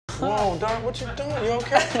Whoa, Don, what you doing? You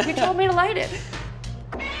okay? You told me to light it.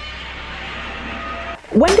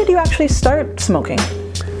 When did you actually start smoking?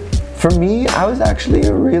 For me, I was actually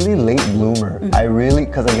a really late bloomer.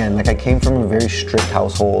 Because again, like I came from a very strict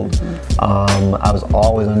household. I was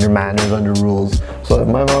always under manners, under rules. So if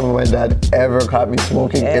my mom and my dad ever caught me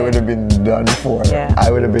smoking, it would have been done for. Yeah.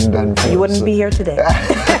 I would have been done for. You wouldn't be here today.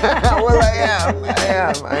 Well, I am.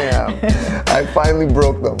 I finally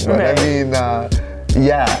broke them. But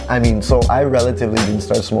I mean, so I relatively didn't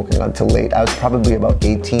start smoking until late. I was probably about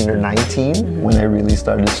 18 or 19 when I really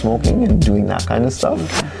started smoking and doing that kind of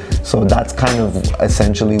stuff. So that's kind of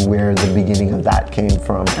essentially where the beginning of that came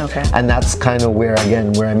from. Okay. And that's kind of where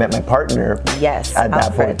I met my partner. Yes, At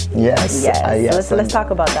that Alfred. point. Yes. So let's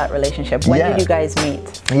talk about that relationship. When did you guys meet?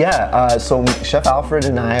 So Chef Alfred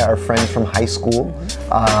and I are friends from high school.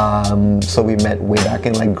 So we met way back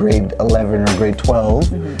in like grade 11 or grade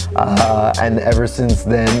 12. And ever since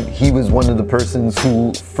then, he was one of the persons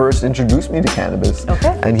who first introduced me to cannabis.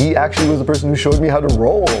 Okay. And he actually was the person who showed me how to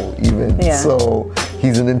roll even. Yeah. So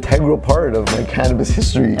he's an integral part of my cannabis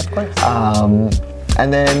history. Of course.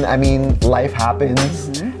 And then, I mean, life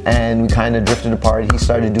happens, and we kind of drifted apart. He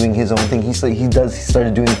started doing his own thing. He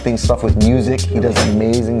started doing stuff with music. He does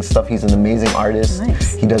amazing stuff. He's an amazing artist.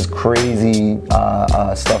 Nice. He does crazy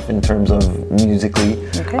stuff in terms of musically.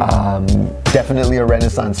 Okay. Definitely a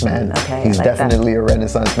Renaissance man. Okay, He's I like definitely a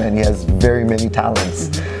Renaissance man. He has very many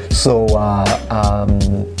talents. So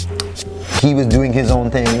he was doing his own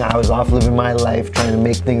thing. I was off living my life, trying to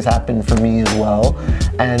make things happen for me as well.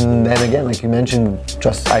 And then again, like you mentioned,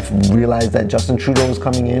 I realized that Justin Trudeau was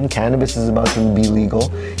coming in. Cannabis is about to be legal.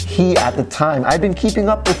 He, at the time, I'd been keeping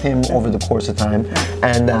up with him over the course of time.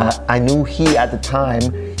 And I knew at the time,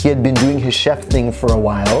 he had been doing his chef thing for a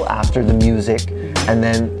while after the music. And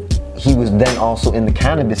then he was then also in the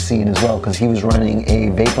cannabis scene as well, because he was running a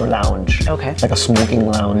vapor lounge, like a smoking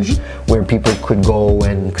lounge where people could go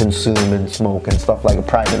and consume and smoke and stuff, like a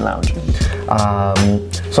private lounge.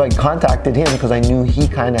 So I contacted him because I knew he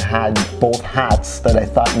kind of had both hats that I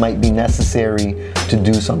thought might be necessary to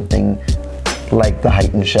do something like the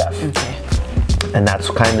Heightened Chef. And that's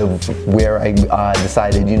kind of where I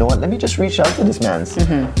decided, you know what, let me just reach out to this man.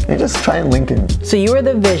 Let me just try and link him. So you were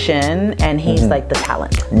the vision and he's like the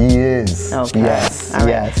talent. He is. Okay. Yes. All right.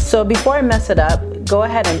 Yes. So before I mess it up, go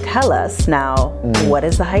ahead and tell us now, what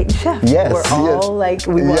is the Heightened Chef? Yes. We're all like,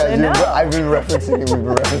 we want to know. I've been referencing it. We've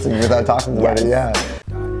been referencing it without talking about it. Yeah.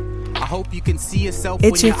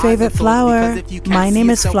 It's your favorite flower. My name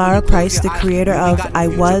is Flower Price, the creator of I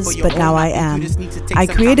Was, But Now I Am. I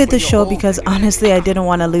created the show because honestly I didn't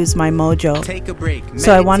want to lose my mojo.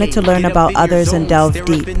 So I wanted to learn about others and delve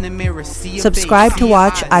deep. Subscribe to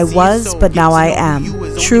watch I Was, But Now I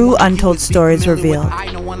Am. True Untold Stories Revealed.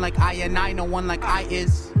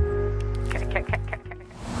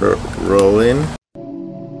 Rolling.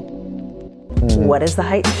 What is the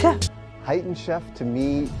Heightened Chef? Heightened Chef to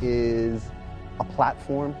me is a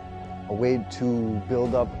platform, a way to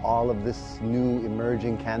build up all of this new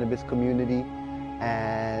emerging cannabis community,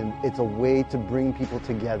 and it's a way to bring people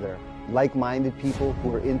together, like-minded people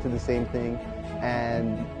who are into the same thing.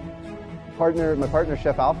 And my partner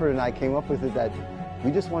Chef Alfred and I came up with it that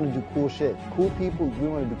we just want to do cool shit. Cool people, we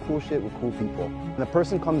want to do cool shit with cool people. When a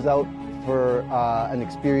person comes out for an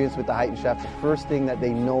experience with the Heightened Chef, the first thing that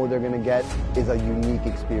they know they're going to get is a unique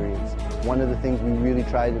experience. One of the things we really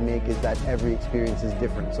try to make is that every experience is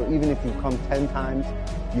different. So even if you come 10 times,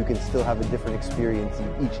 you can still have a different experience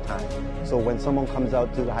each time. So when someone comes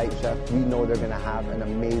out to the Heightened Chef, we know they're going to have an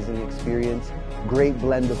amazing experience, great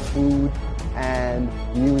blend of food and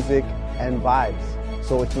music and vibes.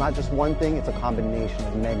 So it's not just one thing, it's a combination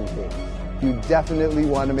of many things. You definitely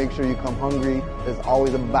want to make sure you come hungry. There's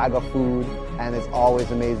always a bag of food, and it's always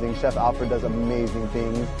amazing. Chef Alfred does amazing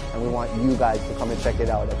things, and we want you guys to come and check it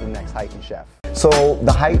out at the next Heightened Chef. So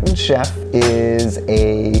the Heightened Chef is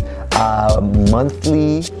a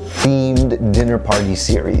monthly themed dinner party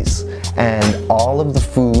series, and all of the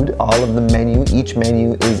food, all of the menu, each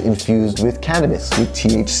menu is infused with cannabis, with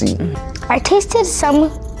THC. I tasted some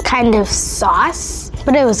kind of sauce,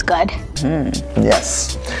 but it was good.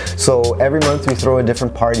 Yes. So every month we throw a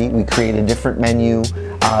different party. We create a different menu.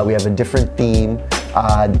 We have a different theme,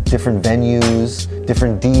 different venues,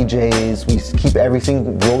 different DJs. We keep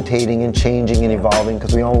everything rotating and changing and evolving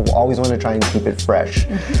because we always want to try and keep it fresh.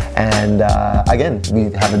 And again,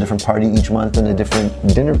 we have a different party each month and a different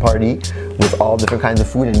dinner party with all different kinds of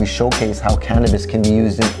food, and we showcase how cannabis can be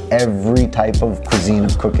used in every type of cuisine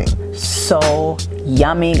of cooking. so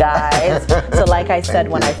yummy, guys. So like I said,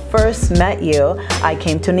 when I first met you, I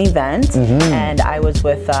came to an event and I was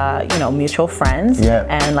with mutual friends.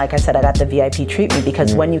 And like I said, I got the VIP treatment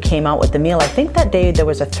because when you came out with the meal, I think that day there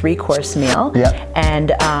was a 3-course meal.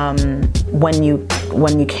 And when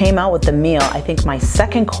you came out with the meal, I think my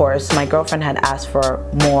second course, my girlfriend had asked for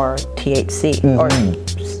more THC or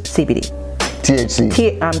CBD.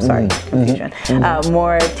 THC. I'm sorry, confusion.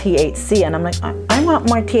 More THC, and I'm like, I want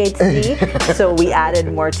more THC. So we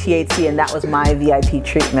added more THC, and that was my VIP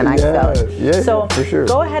treatment. I felt. So for sure.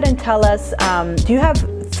 Go ahead and tell us. Do you have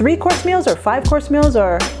 3-course meals or 5-course meals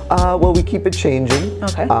or? Well, we keep it changing.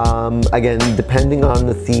 Okay. Again, depending on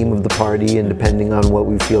the theme of the party and depending on what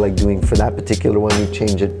we feel like doing for that particular one, we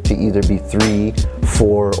change it to either be 3,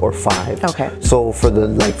 4, or 5. Okay. So for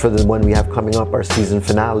the one we have coming up, our season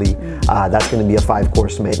finale, that's going to be a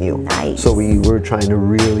 5-course menu. Nice. So we're trying to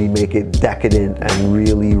really make it decadent and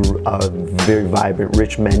really very vibrant,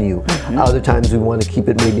 rich menu. Other times we want to keep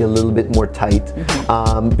it maybe a little bit more tight,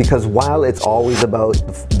 because while it's always about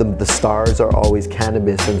the stars are always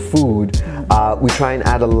cannabis and food, we try and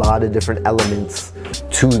add a lot of different elements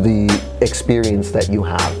to the experience that you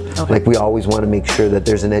have. Like we always want to make sure that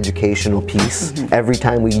there's an educational piece. Every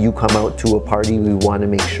time you come out to a party, we want to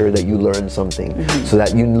make sure that you learn something, so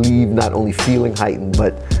that you leave not only feeling heightened,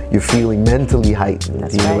 but you're feeling mentally heightened.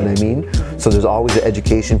 That's you know what I mean? So there's always an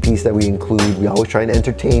education piece that we include. We always try and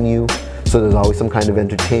entertain you. So there's always some kind of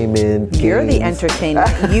entertainment. You're games. the entertainer.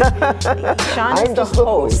 Sean is the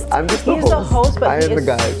host. I'm just the host. He's the host, but he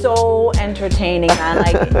is so entertaining, man.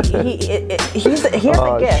 Like he has a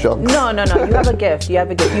gift. Shucks. No. You have a gift.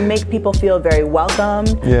 You make people feel very welcome.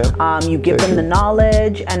 You give them the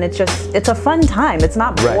knowledge, and it's a fun time. It's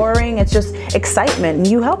not boring. It's just excitement, and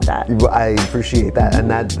you help that. I appreciate that, and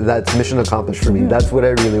that's mission accomplished for me. That's what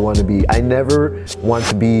I really want to be. I never want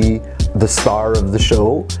to be the star of the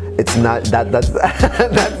show. It's not that's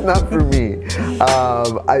not for me.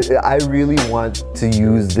 I really want to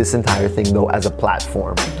use this entire thing though as a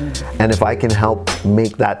platform, and if I can help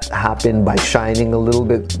make that happen by shining a little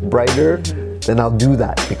bit brighter, then I'll do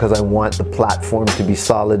that, because I want the platform to be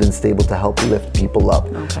solid and stable to help lift people up.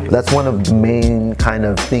 That's one of the main kind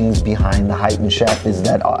of things behind the Heightened Chef, is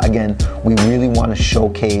that again, we really want to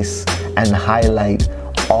showcase and highlight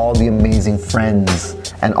all the amazing friends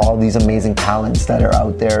and all these amazing talents that are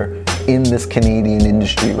out there in this Canadian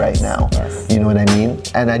industry right now. You know what I mean?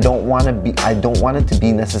 And I don't want it to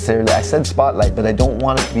be necessarily, I said spotlight, but I don't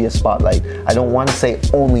want it to be a spotlight. I don't want to say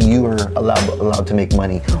only you are allowed to make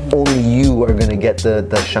money. Only you are going to get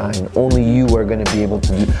the shine. Only you are going to be able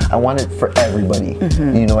to do. I want it for everybody.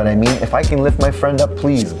 You know what I mean? If I can lift my friend up,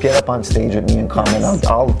 please get up on stage with me and comment.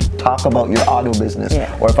 I'll talk about your auto business,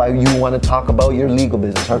 or if you want to talk about your legal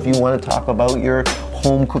business, or if you want to talk about your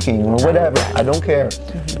home cooking or whatever. I don't care.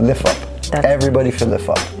 Lift up. Everybody should lift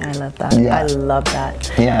up. I love that. I love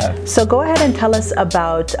that. Yeah. So go ahead and tell us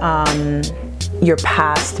about your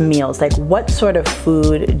past meals. Like, what sort of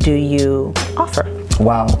food do you offer?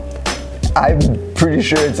 Wow. I'm pretty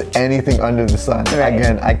sure it's anything under the sun.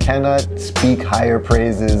 Again, I cannot speak higher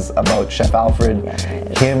praises about Chef Alfred,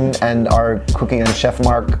 him, and our cooking, and Chef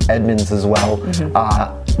Mark Edmonds as well.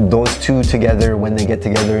 Those two together, when they get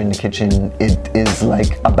together in the kitchen, it is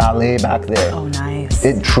like a ballet back there. Oh, nice.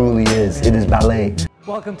 It truly is. It is ballet.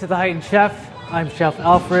 Welcome to the Heightened Chef. I'm Chef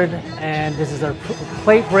Alfred, and this is our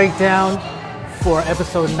plate breakdown for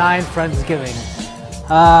episode 9, Friendsgiving.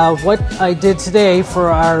 What I did today for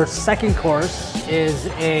our second course is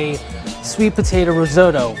a sweet potato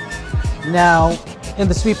risotto. Now, in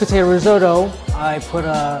the sweet potato risotto, I put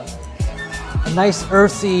a nice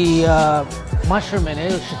earthy mushroom in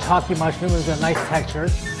it, a shiitake mushroom with a nice texture.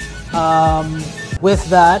 With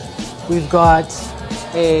that, we've got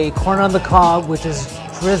a corn on the cob, which is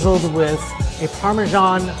drizzled with a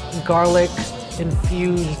Parmesan garlic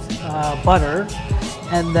infused butter.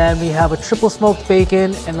 And then we have a triple smoked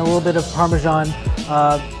bacon and a little bit of Parmesan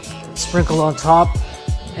sprinkled on top.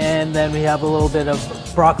 And then we have a little bit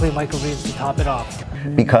of broccoli microgreens to top it off.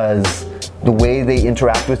 Because the way they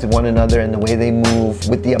interact with one another and the way they move,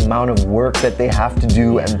 with the amount of work that they have to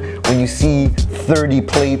do, and when you see 30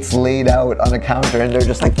 plates laid out on a counter and they're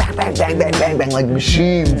just like bang, bang, bang, bang, bang, bang, like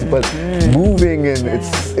machines, but moving, and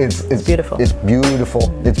it's beautiful. It's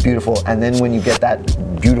beautiful. It's beautiful. And then when you get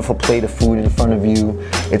that beautiful plate of food in front of you,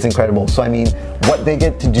 it's incredible. So I mean, what they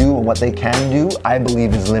get to do and what they can do, I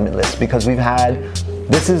believe, is limitless, because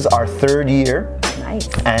this is our 3rd year. Nice.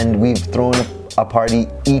 And we've thrown a party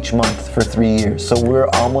each month for 3 years. So we're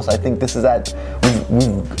almost, I think this is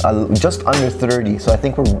we've just under 30. So I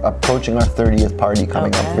think we're approaching our 30th party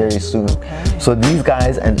coming up very soon. So these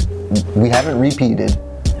guys, and we haven't repeated.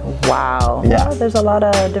 Wow. Yeah. Well, there's a lot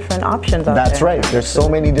of different options out there. That's right. There's so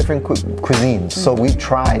many different cuisines. So we've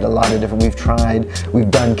tried a lot of different. We've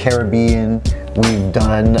done Caribbean. We've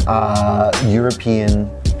done European.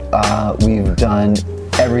 We've done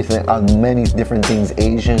everything, many different things.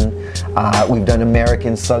 Asian. We've done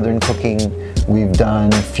American Southern cooking. We've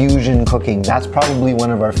done fusion cooking. That's probably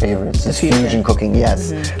one of our favorites. Is fusion cooking.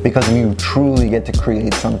 Yes, because we truly get to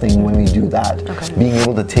create something when we do that. Okay. Being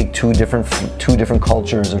able to take two different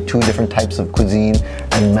cultures or two different types of cuisine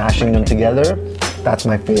and mashing them together. That's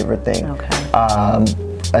my favorite thing. Okay.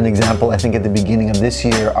 An example, I think at the beginning of this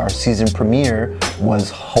year, our season premiere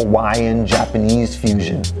was Hawaiian Japanese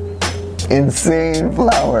fusion. Insane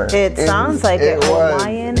flour. It sounds like it.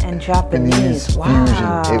 Hawaiian and Japanese.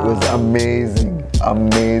 Wow. Fusion. It was amazing.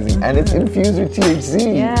 Amazing. And it's infused with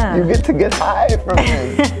THC. Yeah. You get to get high from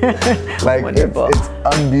it. Like, it's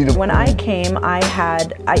unbeatable. When I came,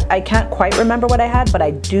 I can't quite remember what I had, but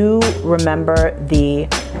I do remember the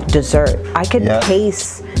dessert. I could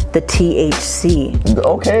taste the THC.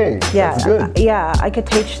 Okay. Yeah. That's good. Yeah, I could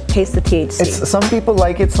taste the THC. Some people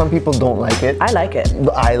like it, some people don't like it. I like it.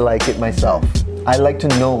 I like it myself. I like to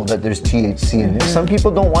know that there's THC in there. Some people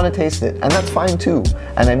don't want to taste it, and that's fine too.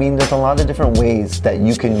 And I mean, there's a lot of different ways that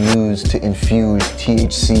you can use to infuse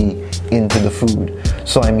THC into the food.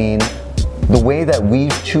 So I mean, the way that we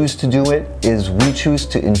choose to do it is we choose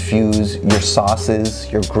to infuse your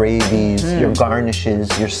sauces, your gravies, your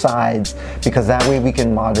garnishes, your sides, because that way we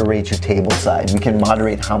can moderate your table side. We can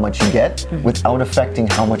moderate how much you get without affecting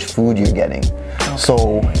how much food you're getting. Okay.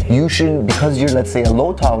 So you shouldn't, because you're, let's say, a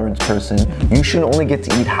low tolerance person, you shouldn't only get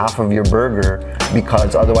to eat half of your burger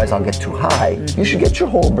because otherwise I'll get too high. You should get your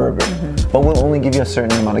whole burger, but we'll only give you a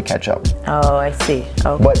certain amount of ketchup. Oh, I see.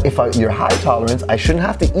 Okay. But if you're high tolerance, I shouldn't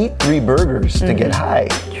have to eat 3 burgers to get high.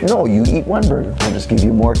 No, you eat 1 burger. We'll just give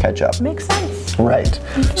you more ketchup. Makes sense. Right.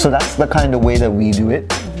 So that's the kind of way that we do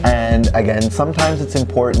it. And again, sometimes it's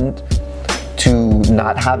important to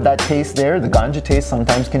not have that taste there. The ganja taste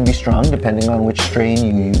sometimes can be strong depending on which strain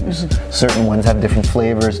you use. Certain ones have different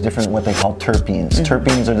flavors, different what they call terpenes.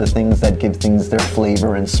 Terpenes are the things that give things their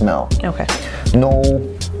flavor and smell. Okay.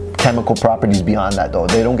 No chemical properties beyond that though.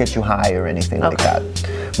 They don't get you high or anything like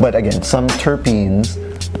that. But again, some terpenes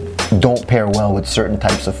don't pair well with certain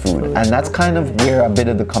types of food. And that's kind of where a bit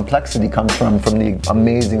of the complexity comes from the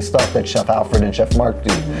amazing stuff that Chef Alfred and Chef Mark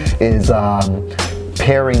do, is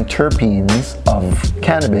pairing terpenes of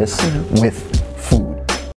cannabis with food.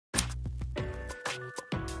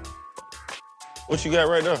 What you got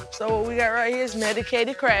right there? So what we got right here is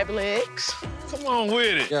medicated crab legs. Come on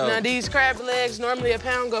with it. Yo. Now these crab legs, normally a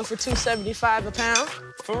pound, go for $2.75 a pound.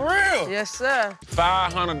 For real? Yes, sir.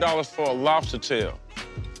 $500 for a lobster tail.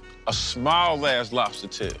 A small ass lobster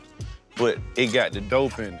tail, but it got the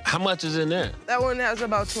dope in it. How much is in there? That one has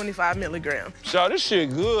about 25 milligrams. Shaw, this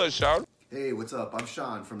shit good, Shaw. Hey, what's up? I'm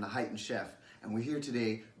Sean from The Heightened Chef, and we're here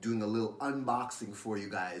today doing a little unboxing for you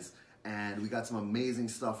guys. And we got some amazing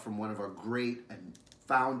stuff from one of our great and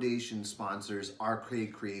foundation sponsors,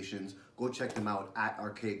 Arcade Creations. Go check them out at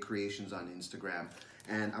Arcade Creations on Instagram.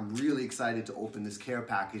 And I'm really excited to open this care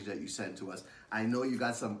package that you sent to us. I know you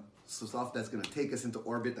got some stuff that's gonna take us into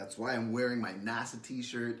orbit. That's why I'm wearing my NASA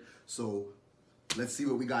t-shirt. So let's see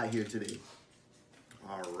what we got here today.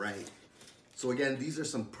 All right. So again, these are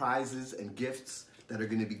some prizes and gifts that are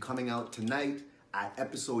gonna be coming out tonight at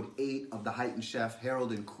episode 8 of The Heightened Chef,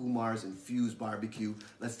 Harold and Kumar's Infused Barbecue.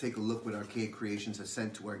 Let's take a look what Arcade Creations has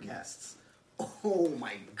sent to our guests. Oh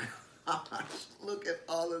my gosh, look at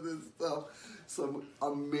all of this stuff. Some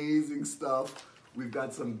amazing stuff. We've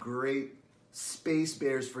got some great Space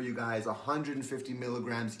Bears for you guys, 150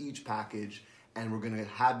 milligrams each package, and we're gonna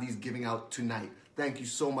have these giving out tonight. Thank you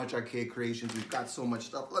so much, Arcade Creations. We've got so much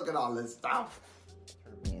stuff. Look at all this stuff.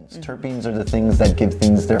 Terpenes are the things that give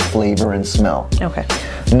things their flavor and smell. Okay.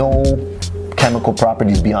 No chemical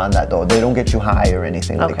properties beyond that though. They don't get you high or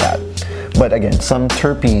anything like that. But again, some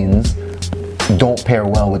terpenes don't pair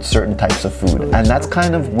well with certain types of food. And that's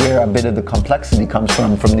kind of where a bit of the complexity comes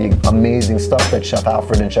from the amazing stuff that Chef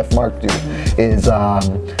Alfred and Chef Mark do, is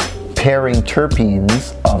pairing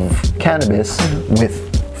terpenes of cannabis with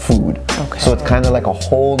food. Okay. So it's kind of like a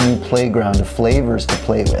whole new playground of flavors to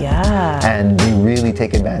play with. Yeah. And they really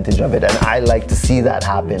take advantage of it. And I like to see that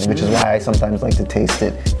happen, which is why I sometimes like to taste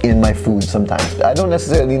it in my food sometimes. I don't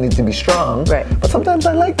necessarily need to be strong, but sometimes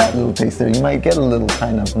I like that little taste there. You might get a little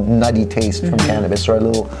kind of nutty taste from cannabis, or a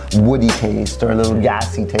little woody taste, or a little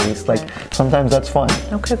gassy taste. Like sometimes that's fun.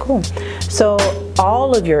 Okay, cool. So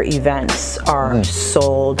all of your events are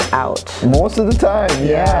sold out. Most of the time,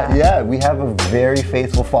 yeah. We have a very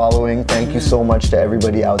faithful following. Thank you so much to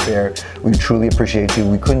everybody out there. We truly appreciate you.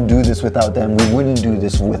 We couldn't do this without them. We wouldn't do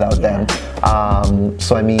this without them.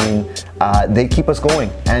 So I mean, they keep us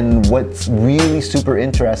going. And what's really super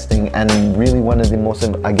interesting, and really one of the most,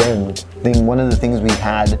 again, one of the things we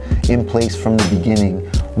had in place from the beginning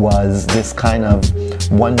was this kind of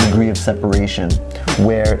 1 degree of separation,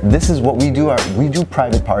 where this is what we do. We do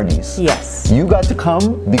private parties. Yes. You got to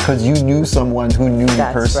come because you knew someone who knew you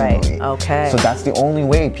personally. Right. Okay. So that's the only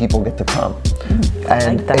way people get to come.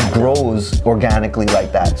 And it grows organically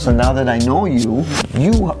like that. So now that I know you,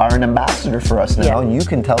 you are an ambassador for us now. You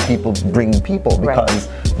can tell people, bring people, because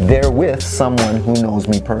they're with someone who knows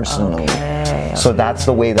me personally. So that's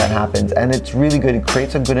the way that happens. And it's really good. It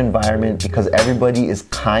creates a good environment because everybody is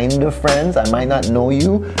kind of friends. I might not know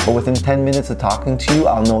you, but within 10 minutes of talking to you,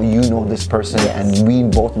 I'll know you know this person and we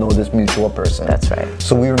both know this mutual person. That's right.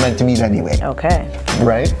 So we were meant to meet anyway. Okay.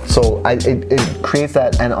 Right? So it creates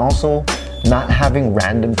that, and also not having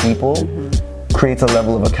random people creates a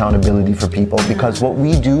level of accountability for people, because what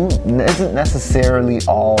we do isn't necessarily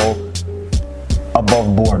all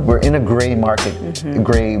above board. We're in a gray market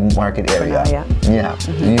area.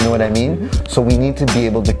 You know what I mean? So we need to be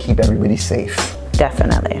able to keep everybody safe.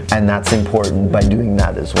 Definitely. And that's important by doing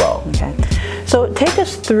that as well. Okay. So take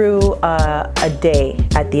us through a day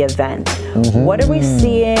at the event. What are we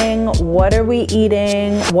seeing? What are we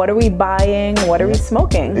eating? What are we buying? What are we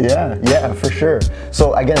smoking? Yeah, for sure.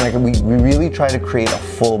 So again, like we really try to create a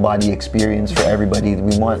full body experience for everybody.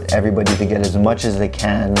 We want everybody to get as much as they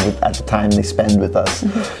can at the time they spend with us.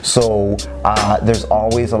 So there's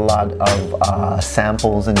always a lot of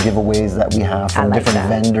samples and giveaways that we have from different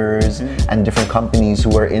vendors and different companies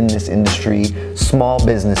who are in this industry. Small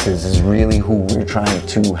businesses is really who we're trying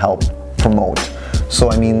to help promote.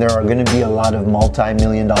 So I mean, there are going to be a lot of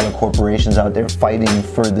multi-million-dollar corporations out there fighting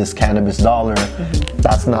for this cannabis dollar.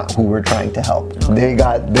 That's not who we're trying to help. They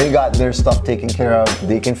got their stuff taken care of.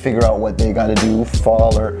 They can figure out what they got to do,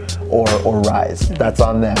 fall or rise. That's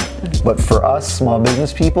on them. But for us, small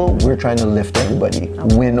business people, we're trying to lift everybody,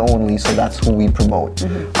 win only. So that's who we promote.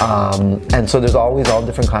 And so there's always all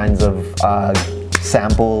different kinds of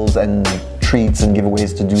samples and treats and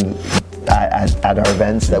giveaways to do at our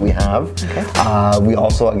events that we have. We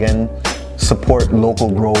also, again, support local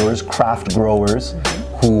growers, craft growers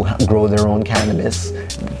who grow their own cannabis.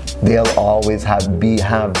 They'll always have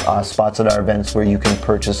spots at our events where you can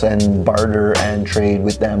purchase and barter and trade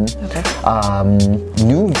with them.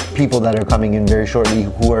 New people that are coming in very shortly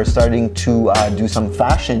who are starting to do some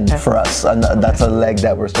fashion for us, and that's a leg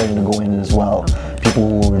that we're starting to go in as well.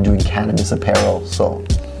 People who are doing cannabis apparel. So.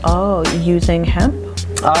 Oh, using hemp?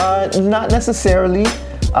 Not necessarily.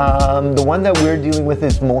 The one that we're dealing with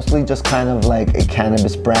is mostly just kind of like a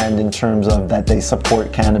cannabis brand in terms of that they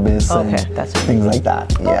support cannabis and things like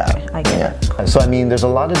that. I get it. So I mean, there's a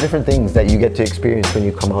lot of different things that you get to experience when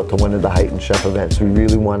you come out to one of the Heightened Chef events. We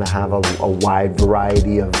really want to have a wide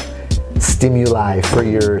variety of stimuli for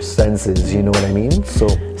your senses, you know what I mean? So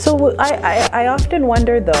I often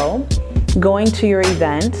wonder though, going to your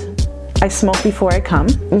event, I smoke before I come.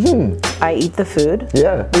 I eat the food.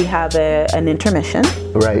 We have an intermission.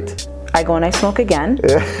 I go and I smoke again.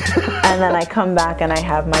 And then I come back and I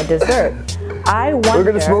have my dessert. I wonder... We're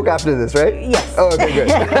going to smoke after this, right? Yes. Oh, okay, good.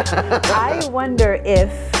 I wonder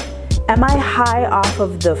am I high off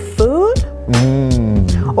of the food?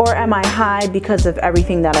 Or am I high because of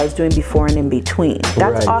everything that I was doing before and in between?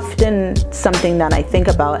 That's often something that I think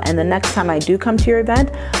about, and the next time I do come to your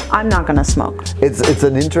event, I'm not gonna smoke. It's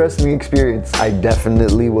an interesting experience. I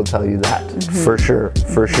definitely will tell you that, for sure.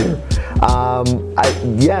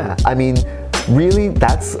 I mean, really,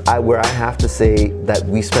 that's where I have to say that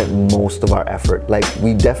we spent most of our effort. Like,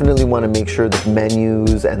 we definitely want to make sure the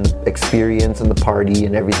menus and the experience and the party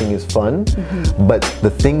and everything is fun. But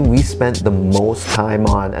the thing we spent the most time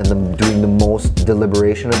on and doing the most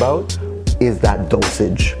deliberation about is that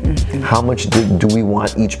dosage. How much do we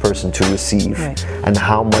want each person to receive? And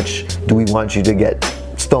how much do we want you to get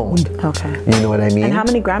stoned? You know what I mean? And how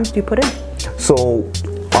many grams do you put in? So,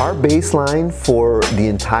 our baseline for the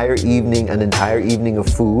entire evening, an entire evening of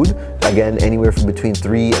food, again, anywhere from between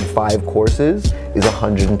 3 and 5 courses, is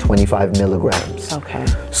 125 milligrams.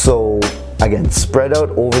 So, again, spread out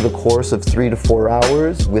over the course of 3 to 4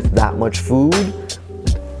 hours with that much food.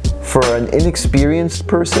 For an inexperienced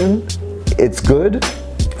person, it's good.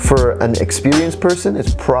 For an experienced person,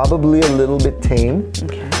 it's probably a little bit tame.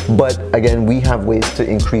 But again, we have ways to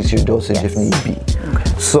increase your dosage if need be.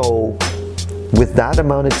 So, with that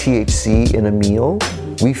amount of THC in a meal,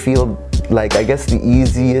 we feel like, I guess the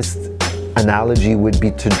easiest analogy would be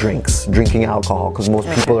to drinking alcohol, because most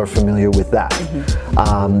people are familiar with that.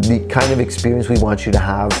 The kind of experience we want you to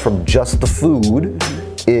have from just the food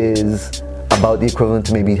is about the equivalent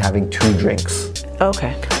to maybe having 2 drinks.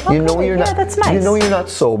 Okay. You know you're not. That's nice. You know you're not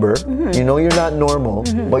sober. You know you're not normal,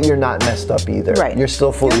 but you're not messed up either. Right. You're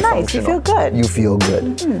still fully functional. You feel good. You feel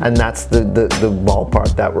good, and that's the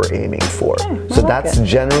ballpark that we're aiming for. So that's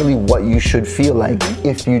generally what you should feel like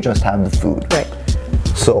if you just have the food. Right.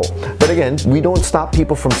 So, but again, we don't stop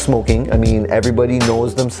people from smoking. I mean, everybody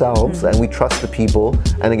knows themselves, and we trust the people.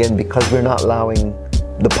 And again, because we're not allowing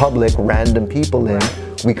the public, random people in,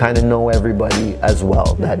 we kind of know everybody as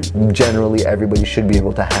well. That generally everybody should be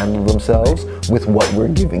able to handle themselves with what we're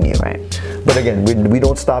giving you. Right. But again, we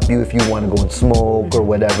don't stop you if you want to go and smoke or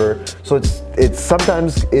whatever. So it's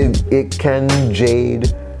sometimes it can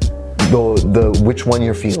jade the which one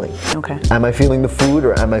you're feeling. Okay. Am I feeling the food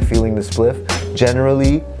or am I feeling the spliff?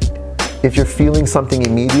 Generally, if you're feeling something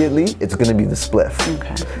immediately, it's going to be the spliff.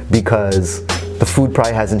 Okay. Because the food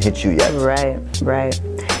probably hasn't hit you yet. Right.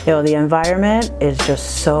 You know, the environment is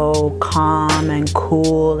just so calm and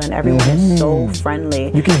cool, and everyone is so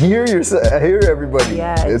friendly. You can hear everybody.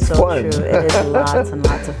 Yeah, it's so fun. True. It is lots and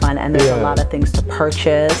lots of fun, and there's a lot of things to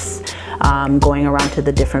purchase. Going around to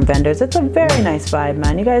the different vendors, it's a very nice vibe,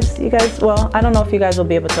 man. You guys. Well, I don't know if you guys will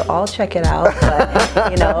be able to all check it out,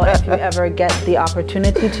 but you know, if you ever get the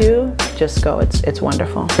opportunity to, just go. It's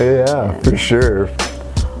wonderful. Yeah, for sure.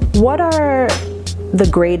 What are the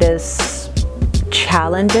greatest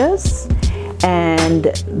challenges and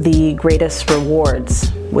the greatest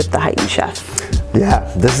rewards with the Heightened Chef?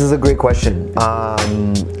 Yeah, this is a great question.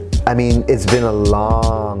 I mean, it's been a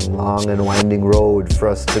long and winding road for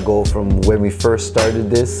us to go from when we first started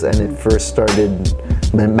this and it first started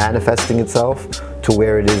manifesting itself to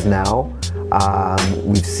where it is now.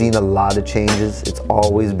 We've seen a lot of changes. It's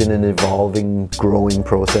always been an evolving, growing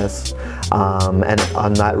process. And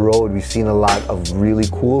on that road, we've seen a lot of really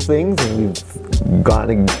cool things, and we've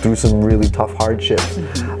gone through some really tough hardships.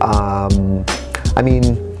 I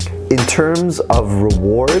mean, in terms of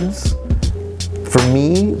rewards, for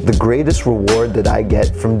me, the greatest reward that I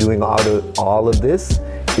get from doing all of this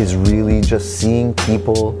is really just seeing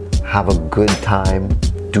people have a good time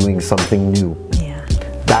doing something new.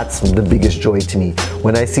 That's the biggest joy to me.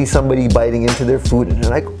 When I see somebody biting into their food and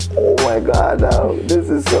they're like, oh my God, now this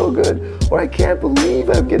is so good. Or I can't believe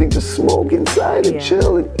I'm getting to smoke inside and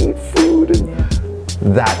chill and eat food.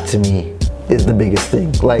 And that to me is the biggest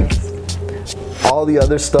thing. Like all the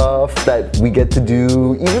other stuff that we get to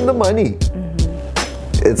do, even the money,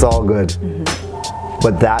 it's all good.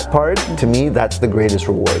 But that part, to me, that's the greatest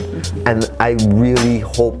reward. And I really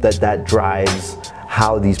hope that drives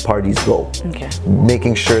how these parties go.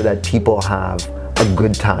 Making sure that people have a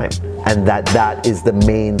good time, and that is the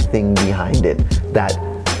main thing behind it. That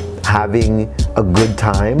having a good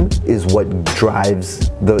time is what drives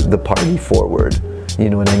the party forward. You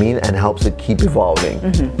know what I mean? And helps it keep evolving.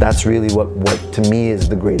 That's really what to me is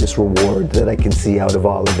the greatest reward that I can see out of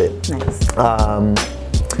all of it. Nice.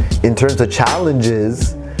 In terms of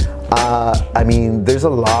challenges, I mean, there's a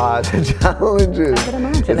lot of challenges.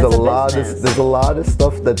 There's a lot of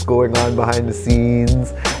stuff that's going on behind the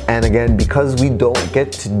scenes. And again, because we don't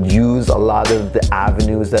get to use a lot of the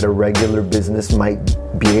avenues that a regular business might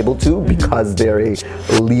be able to, because they're a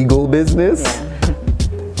legal business,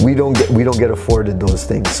 we don't get afforded those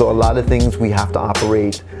things. So a lot of things we have to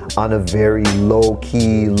operate on a very low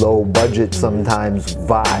key, low budget sometimes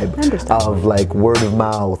vibe of like word of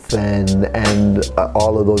mouth and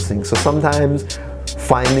all of those things. So sometimes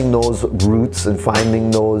finding those routes and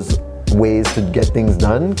finding those ways to get things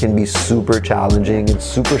done can be super challenging and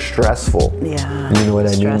super stressful. Yeah. You know what I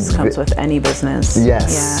mean? Stress comes with any business.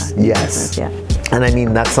 Yes. Yeah. Yes. Business, And I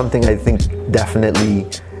mean, that's something I think definitely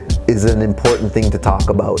is an important thing to talk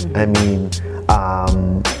about. I mean,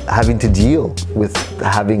 having to deal with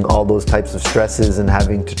having all those types of stresses and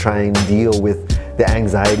having to try and deal with the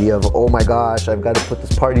anxiety of, oh my gosh, I've got to put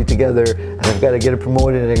this party together and I've got to get it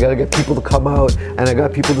promoted and I got to get people to come out and I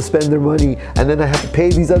got people to spend their money and then I have to pay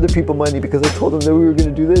these other people money because I told them that we were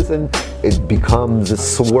going to do this, and it becomes a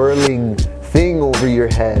swirling thing over your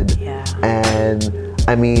head. And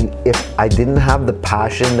I mean, if I didn't have the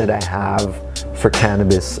passion that I have for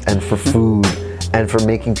cannabis and for food and for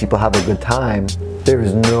making people have a good time, there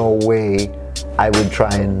is no way I would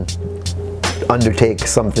try and undertake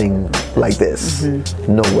something like this.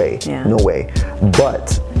 No way, no way.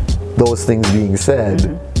 But those things being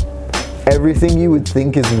said, everything you would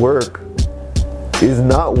think is work is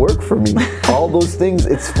not work for me. All those things,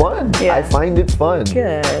 it's fun. I find it fun.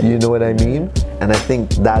 Good. You know what I mean? And I think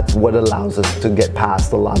that's what allows us to get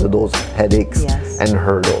past a lot of those headaches and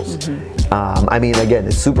hurdles. I mean, again,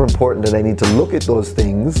 it's super important that I need to look at those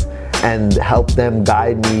things and help them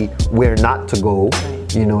guide me where not to go.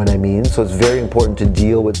 You know what I mean? So it's very important to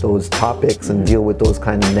deal with those topics and deal with those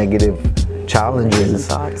kind of negative challenges.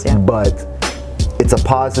 But it's a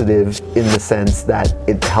positive in the sense that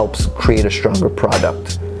it helps create a stronger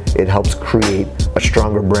product. It helps create a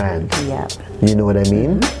stronger brand. You know what I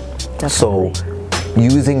mean? So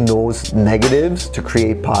using those negatives to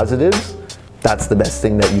create positives, that's the best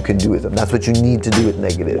thing that you can do with them. That's what you need to do with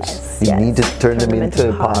negatives. You need to turn them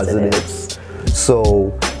into positives.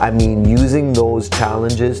 So, I mean, using those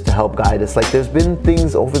challenges to help guide us. Like, there's been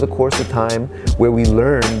things over the course of time where we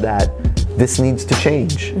learned that this needs to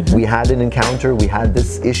change. We had an encounter, we had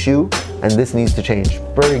this issue, and this needs to change.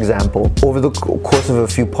 For example, over the course of a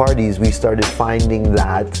few parties, we started finding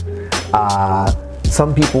that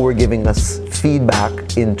some people were giving us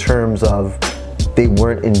feedback in terms of they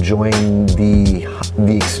weren't enjoying the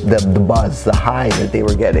buzz, the high that they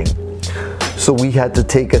were getting. So we had to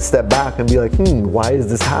take a step back and be like, why is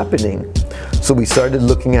this happening? So we started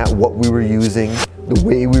looking at what we were using, the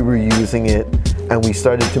way we were using it, and we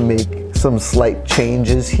started to make some slight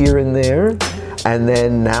changes here and there. And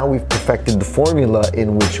then now we've perfected the formula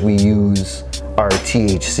in which we use our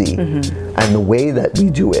THC and the way that we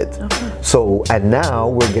do it. So, and now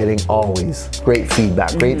we're getting always great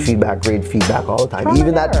feedback all the time.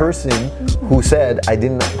 Even that person who said, I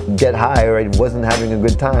didn't get high or I wasn't having a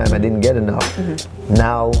good time, I didn't get enough,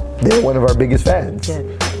 now they're one of our biggest fans.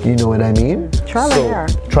 You know what I mean? Trial and error.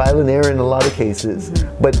 Trial and error in a lot of cases.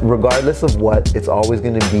 But regardless of what, it's always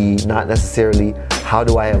going to be not necessarily how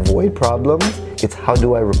do I avoid problems, it's how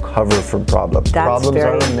do I recover from problems. That's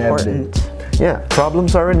very important. Yeah,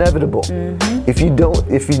 problems are inevitable. If you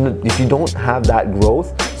don't have that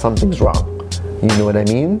growth, something's wrong. You know what I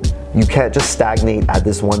mean? You can't just stagnate at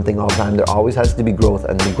this one thing all the time. There always has to be growth,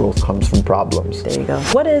 and the growth comes from problems. There you go.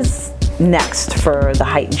 What is next for the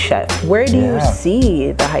Heightened Chef? Where do you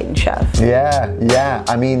see the Heightened Chef? Yeah.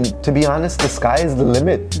 I mean, to be honest, the sky is the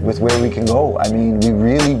limit with where we can go. I mean, we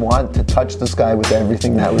really want to touch the sky with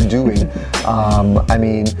everything that we're doing. I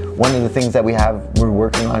mean, one of the things that we're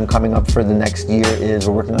working on coming up for the next year is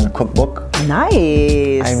we're working on a cookbook.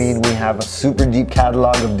 Nice. I mean, we have a super deep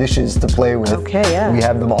catalog of dishes to play with. We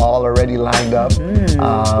have them all already lined up.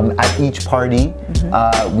 At each party,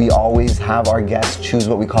 we always have our guests choose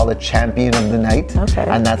what we call a champion of the night,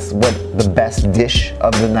 and that's what the best dish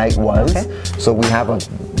of the night was. So we have a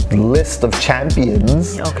list of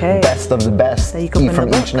champions, best of the best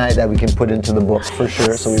from each night that we can put into the book for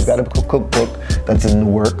sure. So we've got a cookbook that's in the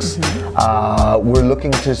works. We're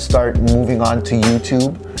looking to start moving on to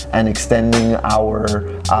YouTube and extending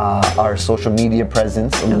our social media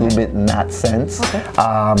presence a little bit in that sense,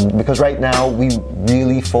 because right now we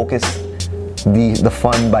really focus the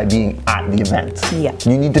fun by being at the event.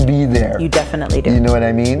 You need to be there. You definitely do. You know what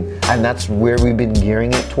I mean? And that's where we've been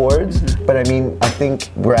gearing it towards. But I mean, I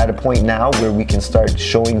think we're at a point now where we can start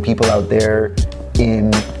showing people out there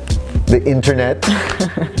in the internet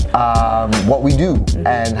what we do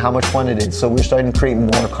and how much fun it is. So we're starting to create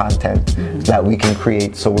more content that we can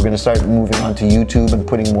create. So we're going to start moving on to YouTube and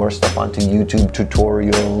putting more stuff onto YouTube,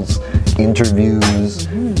 tutorials, interviews,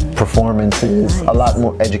 performances, a lot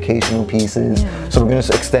more educational pieces. So we're going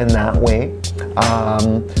to extend that way.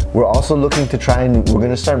 We're also looking to we're going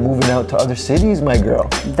to start moving out to other cities, my girl.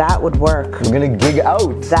 That would work. We're going to gig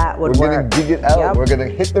out. That would work. We're going to gig it out. We're going to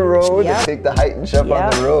hit the road and take the Heightened Chef on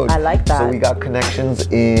the road. I like that. So we got connections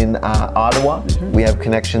in Ottawa, we have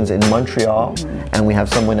connections in Montreal, and we have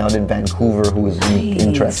someone out in Vancouver who is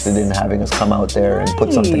interested in having us come out there and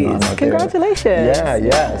put something on out there. Congratulations.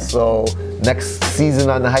 Yeah. So next season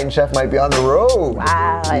on the Heightened Chef might be on the road.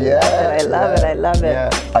 Wow, I love it. Yeah.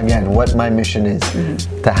 Again, what my mission is,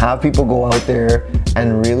 to have people go out there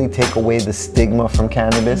and really take away the stigma from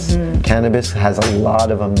cannabis. Cannabis has a lot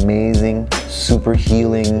of amazing, super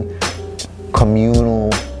healing,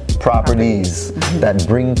 communal properties that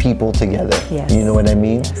bring people together. You know what I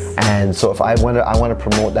mean? And so if I want to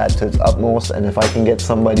promote that to its utmost, and if I can get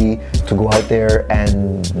somebody to go out there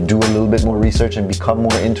and do a little bit more research and become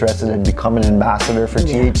more interested and become an ambassador for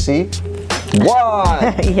THC,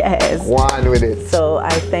 one with it. So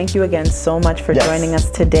I thank you again so much for joining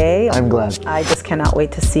us today. I'm glad. I just cannot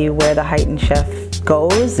wait to see where the Heightened Chef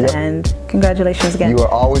goes, and congratulations again. You are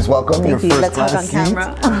always welcome. Thank you. Let's hug on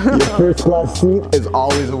camera. Your first class seat is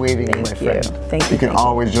always awaiting you, my friend. Thank you. You can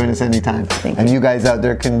always join us anytime. And you guys out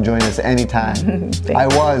there can join us anytime. I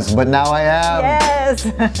was, but now I am. Yes.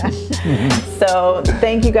 So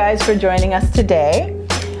thank you guys for joining us today.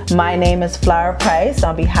 My name is Flower Price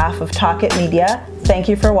on behalf of Talk It Media. Thank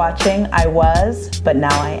you for watching. I was, but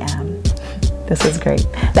now I am. This is great.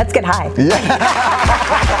 Let's get high. Yeah.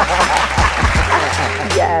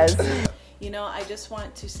 Yes. You know, I just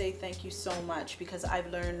want to say thank you so much because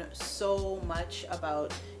I've learned so much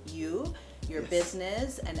about you, your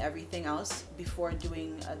business, and everything else. Before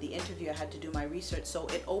doing the interview, I had to do my research, so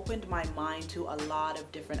it opened my mind to a lot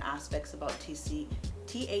of different aspects about THC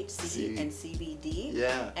and CBD.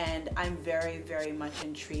 Yeah. And I'm very, very much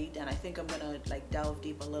intrigued, and I think I'm gonna like delve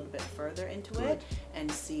deep a little bit further into it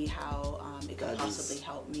and see how it could possibly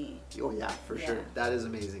help me. Oh yeah, for sure. That is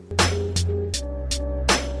amazing.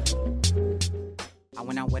 I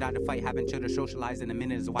went out without a fight, having chill to socialize. In a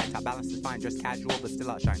minute is a white top balance is fine, just casual but still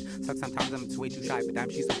outshine. Sucks sometimes I'm way too shy, but damn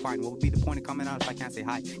she's so fine. What would be the point of coming out if I can't say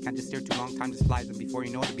hi? Can't just stare too long, time just flies, and before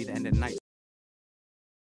you know it, it'll be the end of the night.